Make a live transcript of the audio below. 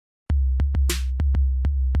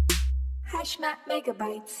Hashmap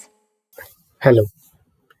Megabytes. Hello,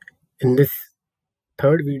 in this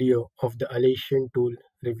third video of the Alation tool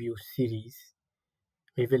review series,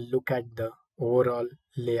 we will look at the overall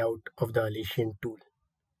layout of the Alation tool.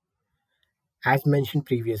 As mentioned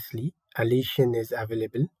previously, Alation is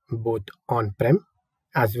available both on-prem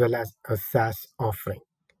as well as a SaaS offering.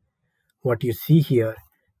 What you see here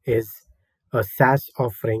is a SaaS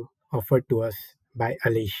offering offered to us by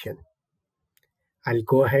Alation. I'll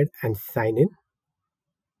go ahead and sign in.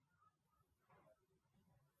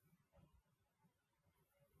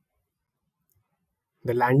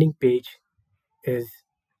 The landing page is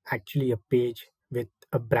actually a page with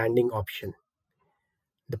a branding option.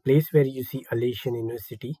 The place where you see Alation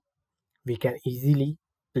University, we can easily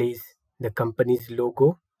place the company's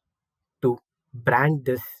logo to brand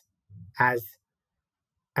this as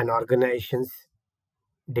an organization's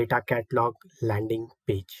data catalog landing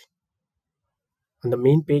page. On the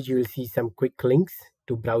main page, you will see some quick links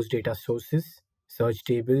to browse data sources, search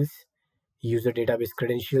tables, user database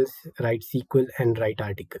credentials, write SQL, and write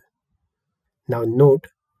article. Now note,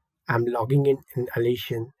 I'm logging in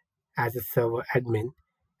Alation as a server admin,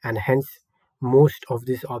 and hence most of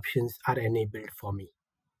these options are enabled for me.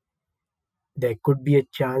 There could be a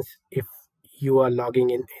chance if you are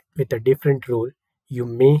logging in with a different role, you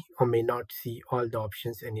may or may not see all the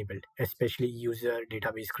options enabled, especially user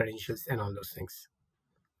database credentials and all those things.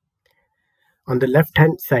 On the left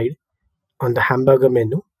hand side, on the hamburger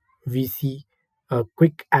menu, we see a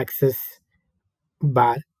quick access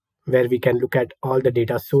bar where we can look at all the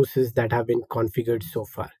data sources that have been configured so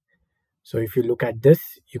far. So if you look at this,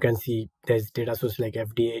 you can see there's data sources like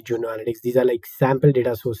FDA, Juno Analytics. These are like sample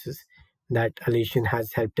data sources that Alation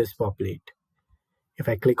has helped us populate. If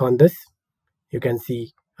I click on this, you can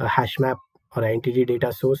see a hash map or entity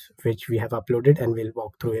data source which we have uploaded, and we'll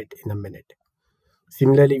walk through it in a minute.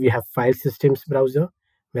 Similarly, we have file systems browser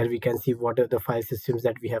where we can see what are the file systems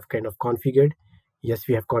that we have kind of configured. Yes,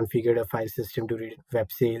 we have configured a file system to read web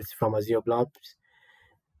sales from Azure Blobs.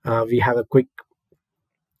 We have a quick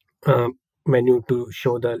menu to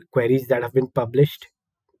show the queries that have been published,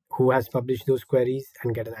 who has published those queries,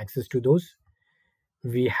 and get an access to those.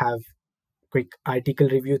 We have quick article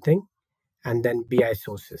review thing, and then BI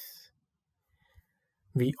sources.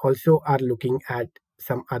 We also are looking at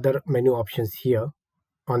some other menu options here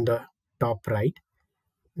on the top right.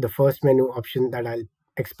 The first menu option that I'll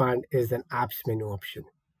expand is an apps menu option.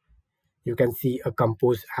 You can see a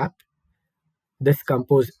Compose app. This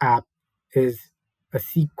Compose app is a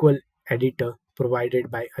SQL editor provided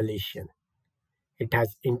by Alation. It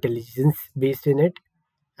has intelligence based in it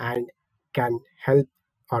and can help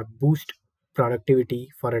or boost productivity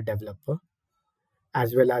for a developer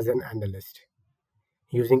as well as an analyst.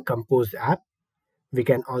 Using Compose app, we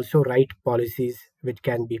can also write policies which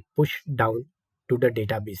can be pushed down to the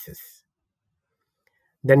databases.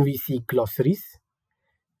 Then we see glossaries.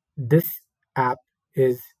 This app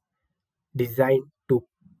is designed to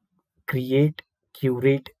create,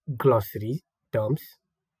 curate glossary terms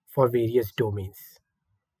for various domains.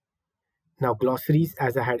 Now, glossaries,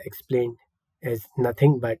 as I had explained, is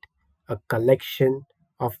nothing but a collection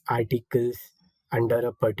of articles under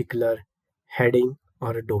a particular heading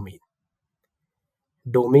or a domain.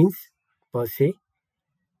 Domains per se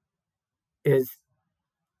is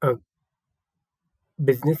a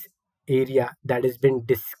business area that has been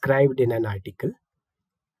described in an article.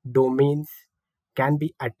 Domains can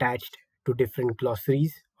be attached to different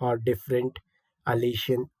glossaries or different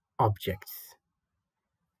Alation objects.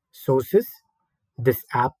 Sources. This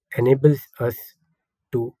app enables us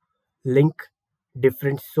to link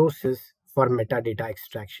different sources for metadata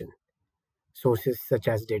extraction. Sources such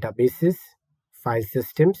as databases, file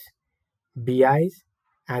systems, BIs,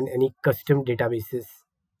 and any custom databases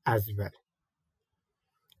as well.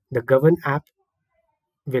 The Govern app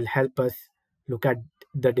will help us look at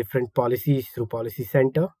the different policies through Policy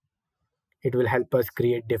Center. It will help us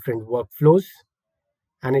create different workflows,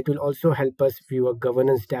 and it will also help us view a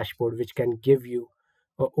governance dashboard which can give you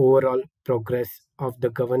an overall progress of the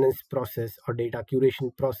governance process or data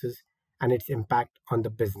curation process and its impact on the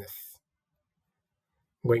business.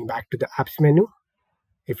 Going back to the apps menu,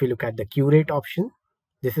 if you look at the Curate option,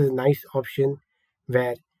 this is a nice option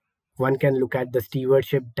where one can look at the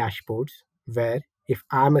stewardship dashboards, where if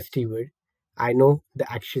I'm a steward, I know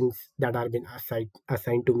the actions that are been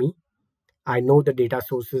assigned to me. I know the data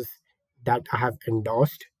sources that I have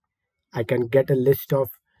endorsed. I can get a list of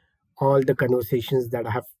all the conversations that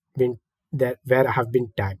I have been there where I have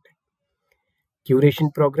been tagged.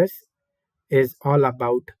 Curation progress is all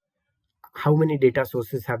about how many data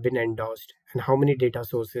sources have been endorsed and how many data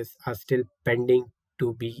sources are still pending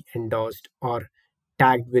to be endorsed or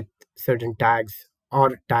tagged with certain tags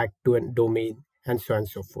or tagged to a domain and so on and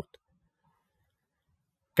so forth.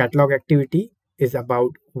 Catalog activity is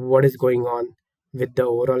about what is going on with the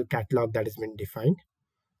overall catalog that has been defined.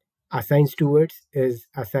 Assign stewards is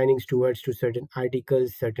assigning stewards to certain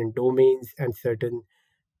articles, certain domains, and certain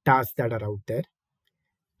tasks that are out there.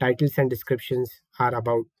 Titles and descriptions are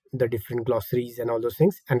about the different glossaries and all those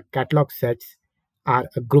things. And catalog sets are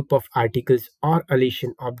a group of articles or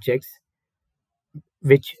Alation objects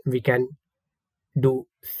which we can do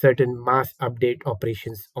certain mass update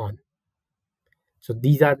operations on. So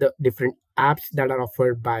these are the different apps that are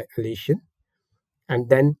offered by Alation. And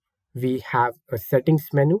then we have a settings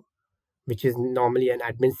menu, which is normally an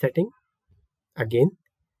admin setting. Again,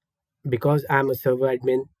 because I'm a server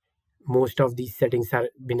admin, most of these settings have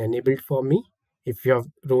been enabled for me. If your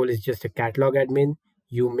role is just a catalog admin,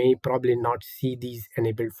 you may probably not see these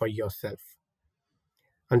enabled for yourself.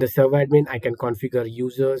 On the server admin, I can configure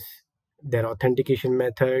users, their authentication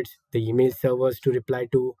methods, the email servers to reply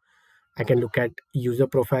to. I can look at user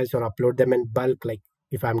profiles or upload them in bulk. Like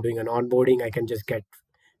if I'm doing an onboarding, I can just get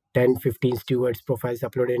 10, 15 stewards profiles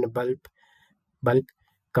uploaded in a bulk,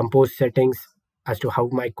 compose settings as to how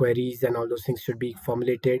my queries and all those things should be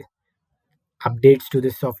formulated, updates to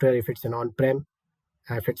this software if it's an on-prem,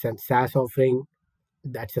 if it's a SaaS offering,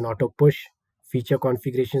 that's an auto push, feature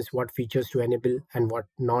configurations, what features to enable and what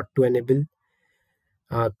not to enable,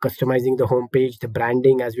 customizing the homepage, the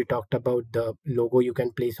branding, as we talked about, the logo you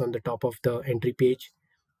can place on the top of the entry page,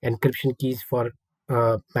 encryption keys for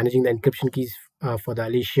managing the encryption keys for the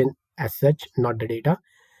Alation as such, not the data,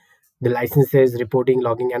 the licenses, reporting,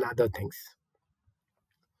 logging, and other things.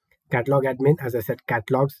 Catalog admin, as I said,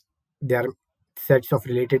 catalogs, they are sets of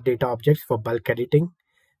related data objects for bulk editing.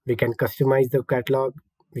 We can customize the catalog,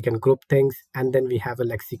 we can group things, and then we have a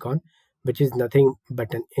lexicon, which is nothing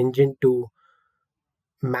but an engine to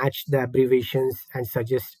match the abbreviations and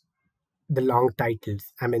suggest the long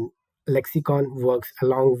titles. I mean, lexicon works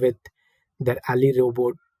along with their Ali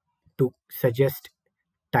robot to suggest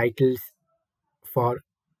titles for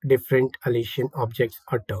different Alation objects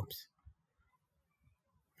or terms.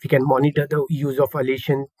 We can monitor the use of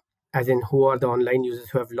Alation, as in who are the online users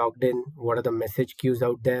who have logged in, what are the message queues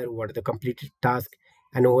out there, what are the completed tasks,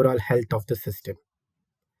 and overall health of the system.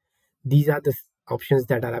 These are the options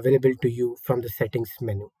that are available to you from the settings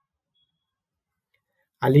menu.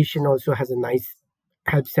 Alation also has a nice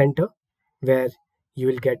help center where you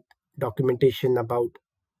will get documentation about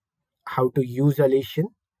how to use Alation.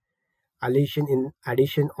 Alation, in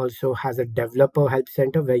addition, also has a developer help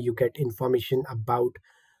center where you get information about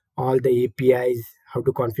all the APIs, how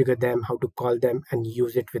to configure them, how to call them, and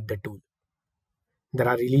use it with the tool. There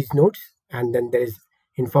are release notes, and then there is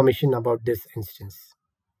information about this instance.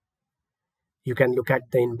 You can look at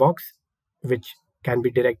the inbox, which can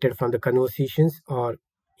be directed from the conversations or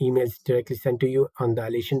emails directly sent to you on the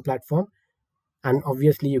Alation platform. And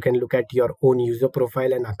obviously, you can look at your own user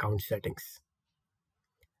profile and account settings.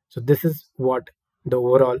 So this is what the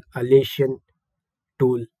overall Alation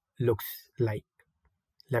tool looks like.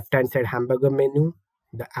 Left-hand side hamburger menu,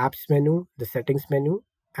 the apps menu, the settings menu,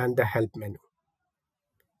 and the help menu.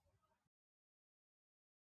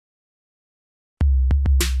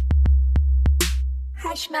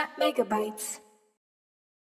 Hashmap Megabytes.